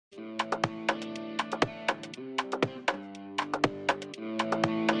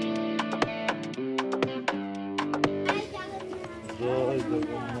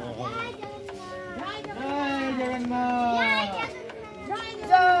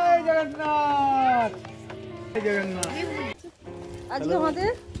জগন্নাথ জগন্নাথ। আজকে আমাদের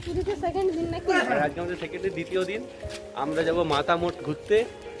পুরীতে সেকেন্ড দিন নাকি? আজকে আমাদের সেকেন্ড দিন, দ্বিতীয় দিন। আমরা যাব মাতা মঠ ঘুরতে।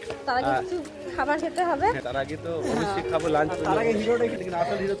 তার আগে কিছু খাবার খেতে হবে। তার আগে তো অবশ্যই খাবো লাঞ্চ। তার আগে হিরোটা কিন্তু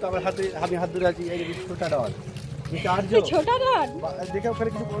আসল হিরো তো আমার হাতে, আমি হাত ধরে আছি। এই ছোটা ডন, ছোটা ডন দেখে ওখানে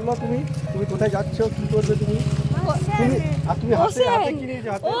কিছু বললো। তুমি কোথায় যাচ্ছ, কি করবে তুমি? তুমি হাতে কি নিয়ে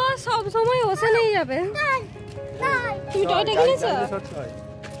যাচ্ছ? ও সব সময় ওসে নিয়ে যাবে। তুমি টয়টা কিনেছো?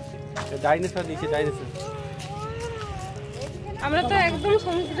 ডাইনোসর নিচে, ডাইনোসর। আমরা তো একদম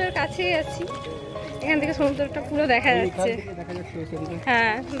সমুদ্রের কাছেই আছি। এখান থেকে সমুদ্রটা পুরো দেখা যাচ্ছে।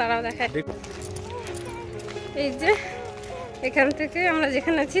 হ্যাঁ, দাঁড়াও দেখায়। এই যে এখান থেকে আমরা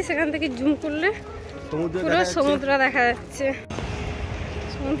যেখানে আছি সেখান থেকে জুম করলে পুরো সমুদ্র দেখা যাচ্ছে।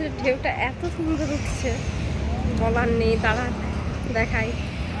 সমুদ্রের ঢেউটা এত সুন্দর উঠছে, বলার নেই। দাঁড়া দেখাই।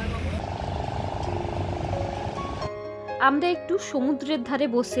 আমরা একটু সমুদ্রের ধারে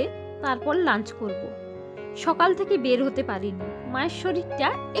বসে তারপর লাঞ্চ করব। সকাল থেকে বের হতে পারিনি, মায়ের শরীরটা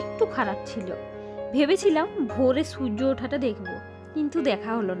একটু খারাপ ছিল। ভেবেছিলাম ভোরে সূর্য ওঠাটা দেখব, কিন্তু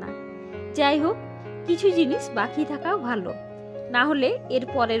দেখা হলো না। যাই হোক, কিছু জিনিস বাকি থাকাও ভালো, না হলে এর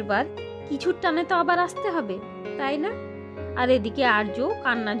পরের বার কিছুর টানে তো আবার আসতে হবে, তাই না? আর এদিকে আর্য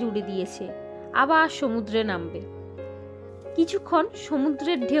কান্না জুড়ে দিয়েছে, আবার সমুদ্রে নামবে। কিছুক্ষণ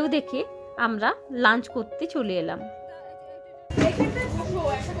সমুদ্রের ঢেউ দেখে আমরা লাঞ্চ করতে চলে এলাম।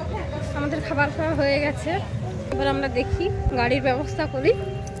 আমাদের খাবার খাওয়া হয়ে গেছে। এবার আমরা দেখি গাড়ির ব্যবস্থা করি।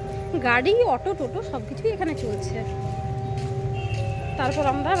 গাড়ি, অটো, টোটো সব কিছুই এখানে চলছে। তারপর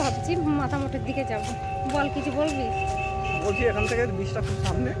আমরা ভাবছি মাথা মঠের দিকে যাব। বল, কিছু বলবি? বলছি এখান থেকে বিচটা খুব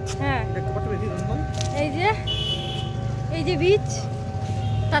সামনে। হ্যাঁ, দেখতে পাচ্ছ বেশি সুন্দর। এই যে বিচ,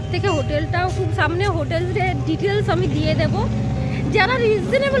 তার থেকে হোটেলটাও খুব সামনে। হোটেলের ডিটেলস আমি দিয়ে দেব। যারা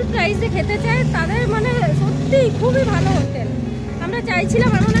রিজনেবল প্রাইসে খেতে চায় তাদের মানে সত্যি খুবই ভালো হোটেল। আমরা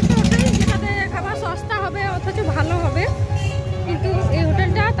চাইছিলাম এমন একটা হোটেল যেটাতে খাবার সস্তা হবে অথচ ভালো হবে, কিন্তু এই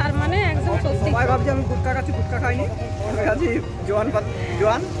হোটেলটা তার মানে একদম সত্যি। ভাবছি আমি গুটকা খাচ্ছি, গুটকা খাইনি। আমি খাচ্ছি জোয়ান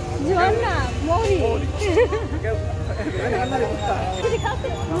না মৌরি।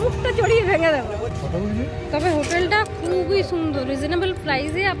 মুখটা চড়িয়ে ভেঙে দেবো। তবে হোটেলটা খুবই সুন্দর, রিজনেবল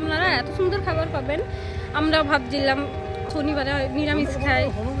প্রাইসে আপনারা এত সুন্দর খাবার পাবেন। আমরা ভাবছিলাম শনিবারে নিরামিষ খাই,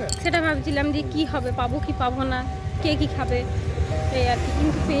 সেটা ভাবছিলাম যে কি হবে, পাবো কি পাবো না, কে কি খাবে এই আর কি,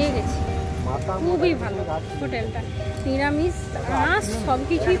 কিন্তু পেয়ে গেছি। খুবই ভালো হোটেলটা, নিরামিষ আঁশ সব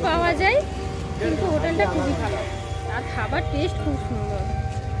কিছুই পাওয়া যায়, কিন্তু হোটেলটা খুবই ভালো আর খাবার টেস্ট খুব সুন্দর।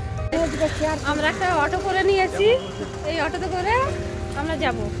 আমরা একটা অটো করে নিয়েছি, এই অটোতে করে আমরা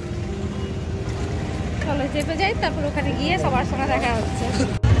যাব। চলো চেপে যাই, তারপর ওখানে গিয়ে সবার সঙ্গে দেখা হচ্ছে।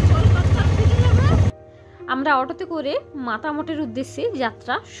 আমরা অটোতে করে মাতা মঠের উদ্দেশ্যে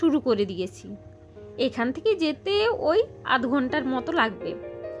যাত্রা শুরু করে দিয়েছি। এখান থেকে যেতে ওই আধ ঘন্টার মতো লাগবে।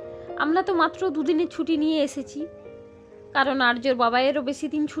 আমরা তো মাত্র দুদিনের ছুটি নিয়ে এসেছি, কারণ আর্যর বাবায়েরও বেশি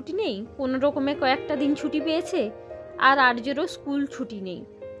দিন ছুটি নেই, কোনো রকমে কয়েকটা দিন ছুটি পেয়েছে। আর আর্যরও স্কুল ছুটি নেই,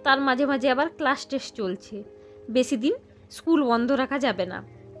 তার মাঝে মাঝে আবার ক্লাস টেস্ট চলছে। বেশি দিন স্কুল বন্ধ রাখা যাবে না।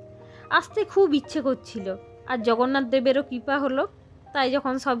 আসতে খুব ইচ্ছে করছিল, আর জগন্নাথ দেবেরও কৃপা হলো, তাই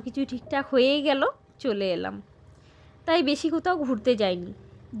যখন সব কিছু ঠিকঠাক হয়েই গেল চলে এলাম। তাই বেশি কোথাও ঘুরতে যাইনি,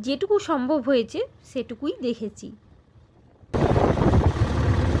 যেটুকু সম্ভব হয়েছে সেটুকুই দেখেছি।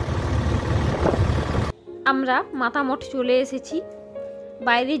 আমরা মাতা মঠ চলে এসেছি।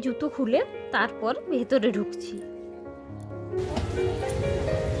 বাইরে জুতো খুলে তারপর ভেতরে ঢুকছি।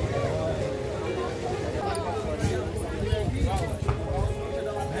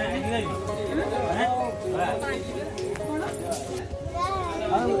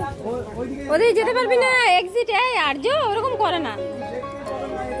 ওদিকে যেতে পারবি না, এক্সিট। আর্য ওরকম করে না।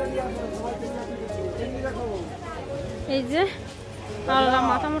 এই যে আমরা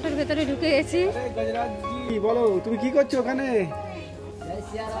মাথা মঠের ভেতরে ঢুকে গেছি। বলো, তুমি কি করছো ওখানে?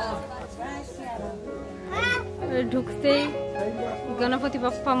 ঢুকতেই গণপতি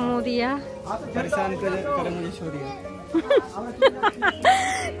বাপ্পা মোরিয়া।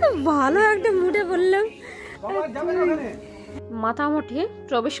 ভালো একটা মুডে বললাম। মাতা মঠে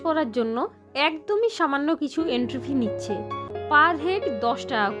প্রবেশ করার জন্য একদমই সামান্য কিছু এন্ট্রি ফি নিচ্ছে, পার হেড 10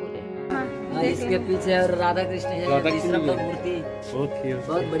 টাকা করে। इसके पीछे और राधा कृष्ण है, मूर्ति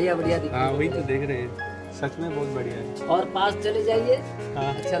बहुत बढ़िया बढ़िया दिख रही है। वही तो देख रहे हैं, सच में बहुत बढ़िया है। और पास चले जाइए,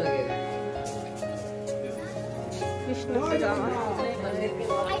 अच्छा लगेगा। কৃষ্ণ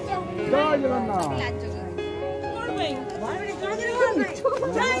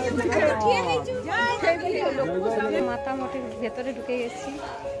মাতা মঠের ভেতরে ঢুকে গেছি।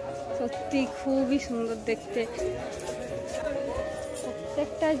 সত্যি খুবই সুন্দর দেখতে।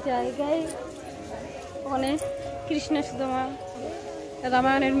 প্রত্যেকটা জায়গায় অনেক কৃষ্ণ সুদামা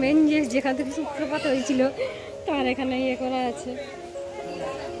রামায়ণের মেন যে যেখান থেকে সূত্রপাত হয়েছিল তার এখানে ইয়ে করা আছে,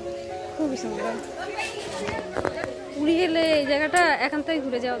 খুবই সুন্দর। পুরী গেলে এই জায়গাটা এখান থেকে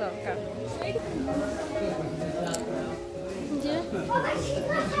ঘুরে যাওয়া দরকার। যে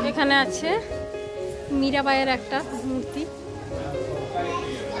এখানে আছে মীরাবাইয়ের একটা মূর্তি,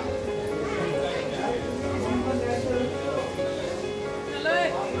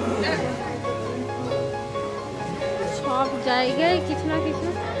 সব জায়গায় কিছু না কিছু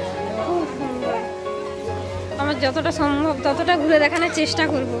খুব সুন্দর। আমার যতটা সম্ভব ততটা ঘুরে দেখানোর চেষ্টা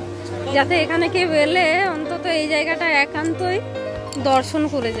করব, যাতে এখানে কেউ এলে অন্তত এই জায়গাটা একান্তই দর্শন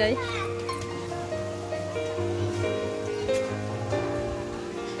করে যায়।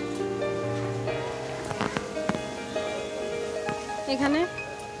 এখানে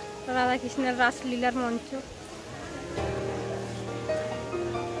রাধাকৃষ্ণের রাসলীলার মঞ্চ,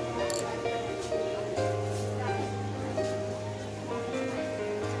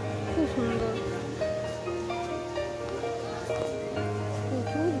 খুব সুন্দর।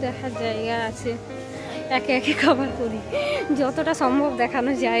 প্রচুর দেখার জায়গা আছে, একে একে কভার করি যতটা সম্ভব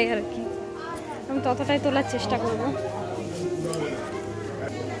দেখানো যায় আর কি, আমি ততটাই তোলার চেষ্টা করব।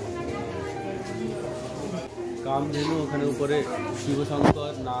 কামধেনু ওখানে উপরে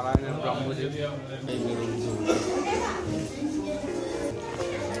শিবশঙ্কর, নারায়ণের ব্রহ্মদেব,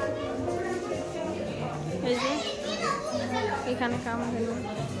 এই যে এখানে কামধেনু।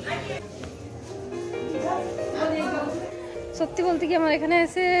 সত্যি বলতে কি আমার এখানে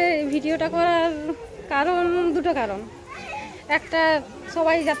এসে ভিডিওটা করার কারণ দুটো কারণ, একটা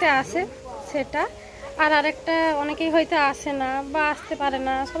সবাই যাতে আসে সেটা, আর আরেকটা অনেকেই হয়তো আসে না বা আসতে পারে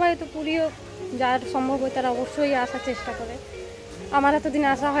না, সবাই তো পুরীও যার সম্ভব হয় তারা অবশ্যই আসার চেষ্টা করে। আমার এতদিন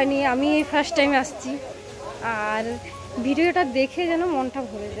আসা হয়নি, আমি এই ফার্স্ট টাইম আসছি, আর ভিডিওটা দেখে যেন মনটা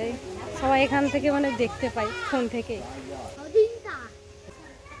ভরে যায়, সবাই এখান থেকে মানে দেখতে পাই ফোন থেকে।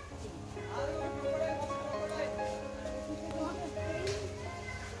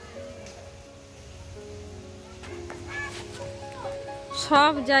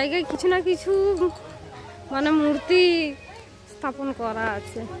 সব জায়গায় কিছু না কিছু মানে মূর্তি স্থাপন করা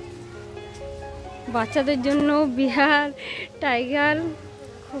আছে, বাচ্চাদের জন্য বিহার টাইগার,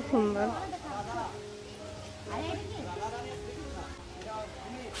 খুব সুন্দর।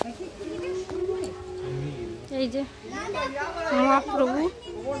 এই যে মহাপ্রভু,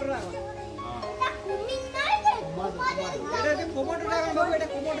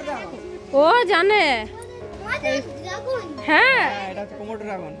 ও জানে, হ্যাঁ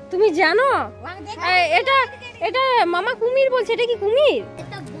তুমি জানো, এটা এটা মামা কুমির বলছে, এটা কি কুমির?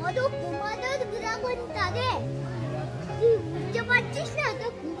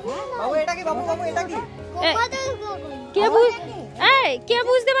 কে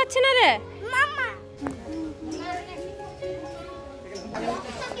বুঝতে পারছে না রে?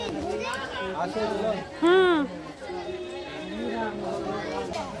 হুম,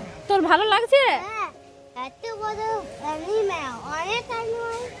 তোর ভালো লাগছে?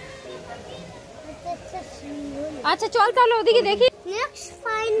 আচ্ছা চল তাহলে ওদিকে দেখি। Next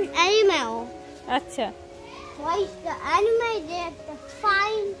find animal. আচ্ছা Twice the animal that the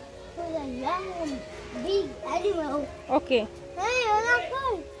find to the young big animal. Okay, Hey, ওরা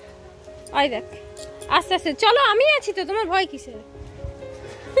কই? আই দেখ, আস্তে আস্তে চলো, আমি আছি তো, তোমার ভয় কিসের?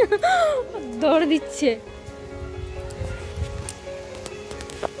 দৌড় দিচ্ছে।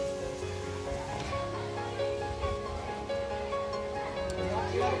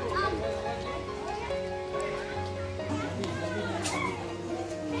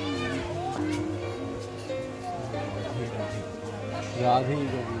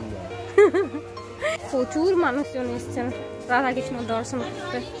 প্রচুর মানুষজন এসছেন রাধাকৃষ্ণ দর্শন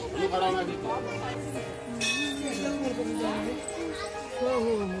করতে।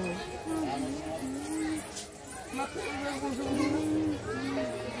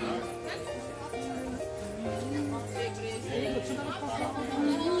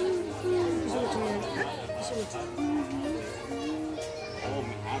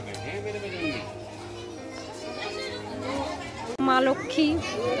 মা লক্ষ্মী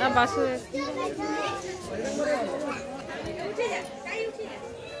আর বাসুরের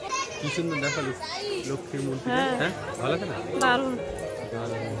কি সুন্দর দেখা লক্ষ্মীর মূর্তি, হ্যাঁ ভালো লাগে না? দারুণ,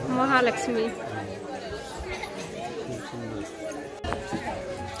 মহালক্ষ্মী। খুব সুন্দর।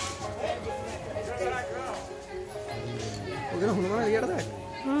 হনুমানের ইয়েটা দেখ।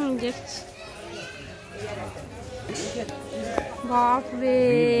 দেখছি। বাপরে,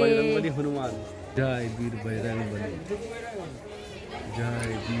 বজরংবলী হনুমান, জয় বীর বজরংবলী,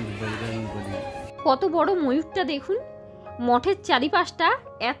 জয় বীর বজরংবলী। কত বড় ময়ূরটা দেখুন, মঠের চারিপাশটা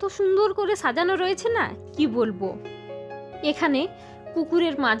এত সুন্দর করে সাজানো রয়েছে না, কি বলবো। এখানে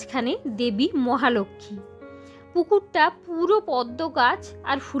পুকুরের মাঝখানে দেবী মহালক্ষ্মী। পুকুরটা পুরো পদ্ম গাছ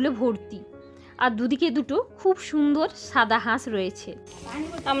আর ফুলে ভর্তি, আর দুদিকে দুটো খুব সুন্দর সাদা হাঁস রয়েছে।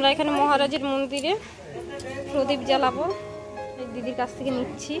 আমরা এখানে মহারাজের মন্দিরে প্রদীপ জ্বালাবো, দিদির কাছ থেকে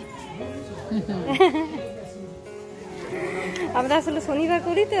নিচ্ছি। আমরা আসলে শনিবার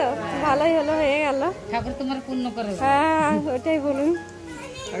করি তো, ভালোই হলো, হয়ে গেল। ঠাকুর তোমার পূর্ণ করে। হ্যাঁ ওটাই বলুন।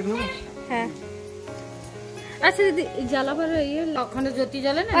 হ্যাঁ আচ্ছা দিদি জ্বালাবার ইয়ে ওখানে জ্যোতি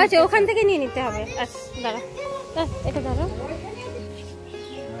জ্বলে না? আচ্ছা ওখান থেকে নিয়ে নিতে হবে। আচ্ছা দাঁড়া, এটা দাঁড়া।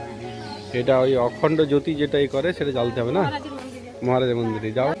 এটা ওই অখণ্ড জ্যোতি যেটাই করে সেটা জ্বালতে হবে না? মহারাজের মন্দিরে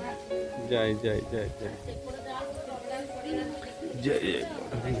যাও। যাই যাই যাই যাই জয়।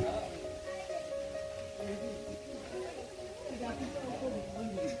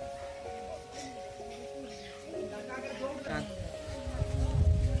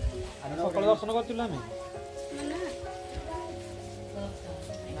 সকালে দর্শন করছিলাম আমি।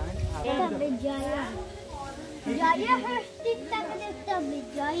 জয়া হস্তি তাকে দেখতে হবে।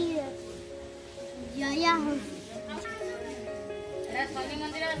 জয়া জয়া হস্তি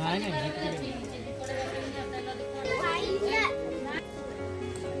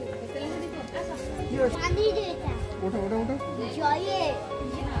পানি দেটা ওটা ওটা ওটা জয়ে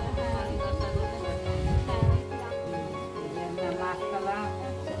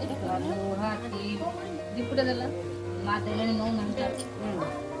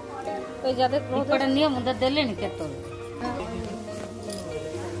ওই যাদের নিয়ম দিলেন কত।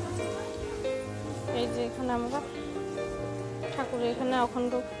 এই যে এখানে আমরা ঠাকুরের এখানে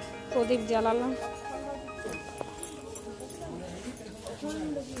অখণ্ড প্রদীপ জ্বালালাম।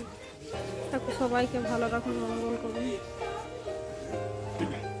 ঠাকুর সবাইকে ভালো রাখুন, মঙ্গল করুন।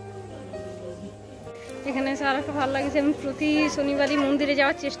 এখানে এসে আর একটা ভালো লাগছে, আমি প্রতি শনিবারই মন্দিরে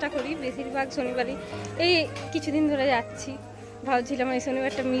যাওয়ার চেষ্টা করি, বেশিরভাগ শনিবারই। এই কিছুদিন ধরে যাচ্ছি, ভাবছিলাম এই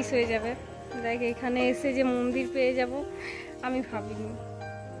শনিবারটা মিস হয়ে যাবে। দেখ এখানে এসে যে মন্দির পেয়ে যাব আমি ভাবিনি।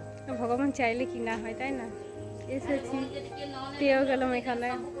 ভগবান চাইলে কি না হয়, তাই না? এসেছি, পেয়েও গেলাম। এখানে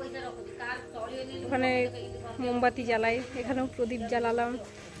ওখানে মোমবাতি জ্বালাই, এখানেও প্রদীপ জ্বালালাম।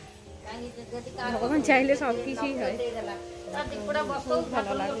 ভগবান চাইলে সব কিছুই হয়।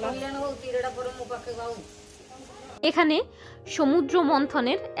 ভালো লাগলো। এখানে সমুদ্র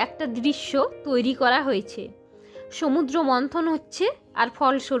মন্থনের একটা দৃশ্য তৈরি করা হয়েছে। সমুদ্র মন্থন হচ্ছে আর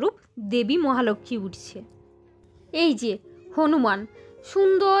ফলস্বরূপ দেবী মহালক্ষ্মী উঠছে। এই যে হনুমান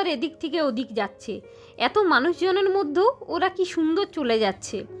সুন্দর এদিক থেকে ওদিক যাচ্ছে, এত মানুষজনের মধ্যেও ওরা কি সুন্দর চলে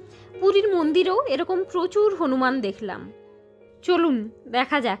যাচ্ছে। পুরীর মন্দিরেও এরকম প্রচুর হনুমান দেখলাম। চলুন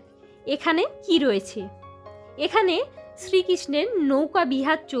দেখা যাক এখানে কি রয়েছে। এখানে শ্রীকৃষ্ণের নৌকা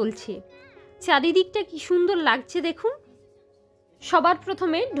বিহার চলছে, চারিদিকটা কি সুন্দর লাগছে দেখুন। সবার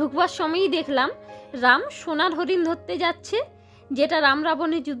প্রথমে ঢুকবার সময়ই দেখলাম রাম সোনার হরিণ ধরতে যাচ্ছে, যেটা রাম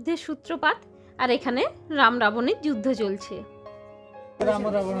রাবণের যুদ্ধের সূত্রপাত। আর এখানে রাম রাবণের যুদ্ধ চলছে। রাম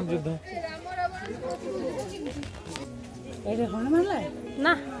রাবণের যুদ্ধ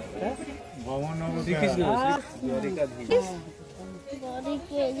না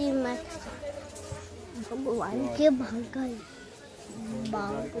ভগবানকে ভাগাই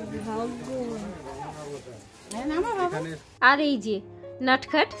আর এই যে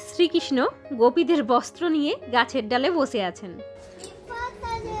নটখট শ্রীকৃষ্ণ গোপীদের বস্ত্র নিয়ে গাছের ডালে বসে আছেন।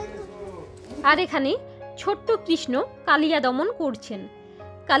 আর এখানে ছোট্ট কৃষ্ণ কালিয়া দমন করছেন।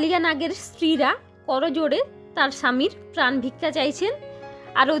 কালিয়া নাগের স্ত্রীরা করজোড়ে তার স্বামীর প্রাণ ভিক্ষা চাইছেন,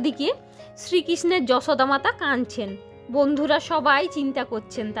 আর ওদিকে শ্রীকৃষ্ণের যশোদা মাতা কাঁদছেন। বন্ধুরা সবাই চিন্তা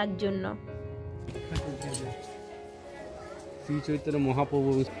করছেন তার জন্য। শ্রী চৈতন্য মহাপ্রভু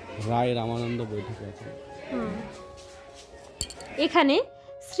রায় রামানন্দ বৈঠকে আছেন। এখানে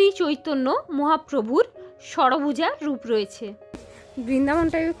শ্রী চৈতন্য মহাপ্রভুর ষড়ভুজা রূপ রয়েছে।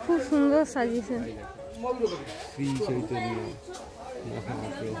 বৃন্দাবনটাকে খুব সুন্দর সাজিয়েছে। শ্রী চৈতন্য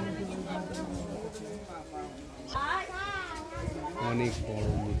মহাপ্রভু অনেক বড়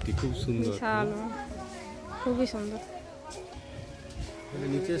মূর্তি, খুব সুন্দর, খুবই সুন্দর।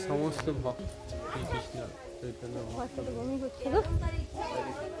 নিচে সমস্ত ভক্ত শ্রীকৃষ্ণ চৈতন্য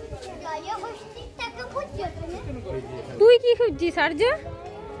তুই কি খুঁজছিস আর্য?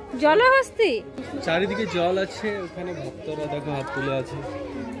 জলহস্তি চারিদিকে জল আছে, ওখানে ভক্তরা দেখো হাত তুলে আছে।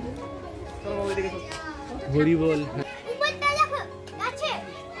 হরি বল।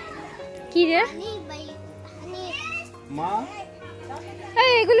 কি রে মা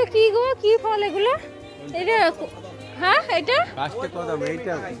এগুলো কি গো? কি ফল এগুলো? এটা হ্যাঁ এটা গাছটা কদম,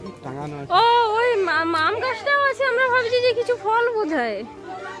 এইটা টাঙানো আছে। ও ওই আম গাছটাও আছে। আমরা ভাবছি যে কিছু ফল বোধহয়।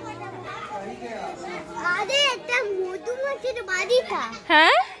 আরে এটা মধুমাছির বাড়িটা।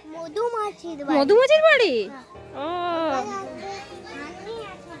 হ্যাঁ মধুমাছির মধুমাছির বাড়ি। ও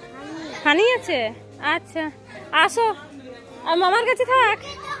হানি আছে? আচ্ছা আসো, আর মামার কাছে থাক।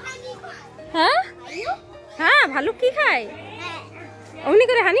 হ্যাঁ হ্যাঁ, ভালুক কি খায়? অমনি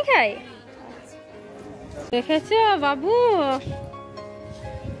করে হানি খায়? দেখেছ বাবু?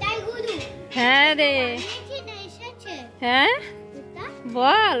 হ্যাঁ রে, হ্যাঁ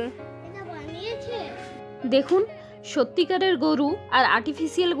বল। দেখুন, সত্যিকারের গরু আর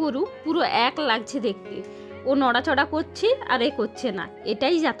আর্টিফিশিয়াল গরু পুরো এক লাগছে দেখতে। ও নড়াচড়া করছে আর এ করছে না,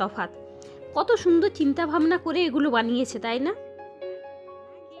 এটাই যা তফাৎ। কত সুন্দর চিন্তা ভাবনা করে এগুলো বানিয়েছে, তাই না?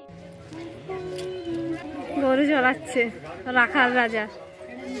 গরু চড়াচ্ছে রাখাল রাজা।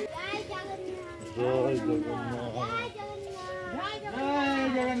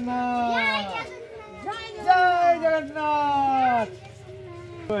 জয় জগন্নাথ।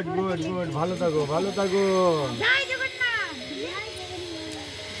 গুড গুড গুড, ভালো থাকো ভালো থাকো।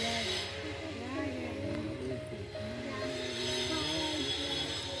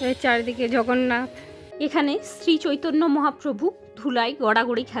 এই চারিদিকে জগন্নাথ। এখানে শ্রী চৈতন্য মহাপ্রভু ধুলায়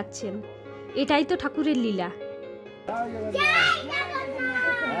গড়াগড়ি খাচ্ছেন। এটাই তো ঠাকুরের লীলা।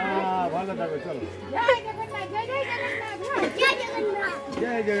 ভালো থাকো, চলো।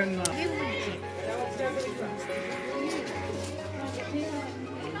 জয় জগন্নাথ।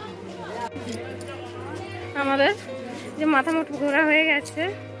 আমাদের যে মাথা মুঠ ঘোরা হয়ে গেছে,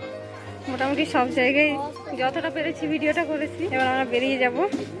 মোটামুটি সব জায়গায় যতটা পেরেছি ভিডিওটা করেছি। এবার আমরা বেরিয়ে যাব।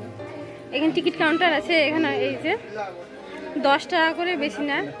 এখানে টিকিট কাউন্টার আছে। এখানে এই যে 10 টাকা করে, বেশি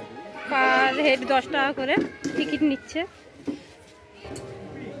না, পার হেড 10 টাকা করে টিকিট নিচ্ছে।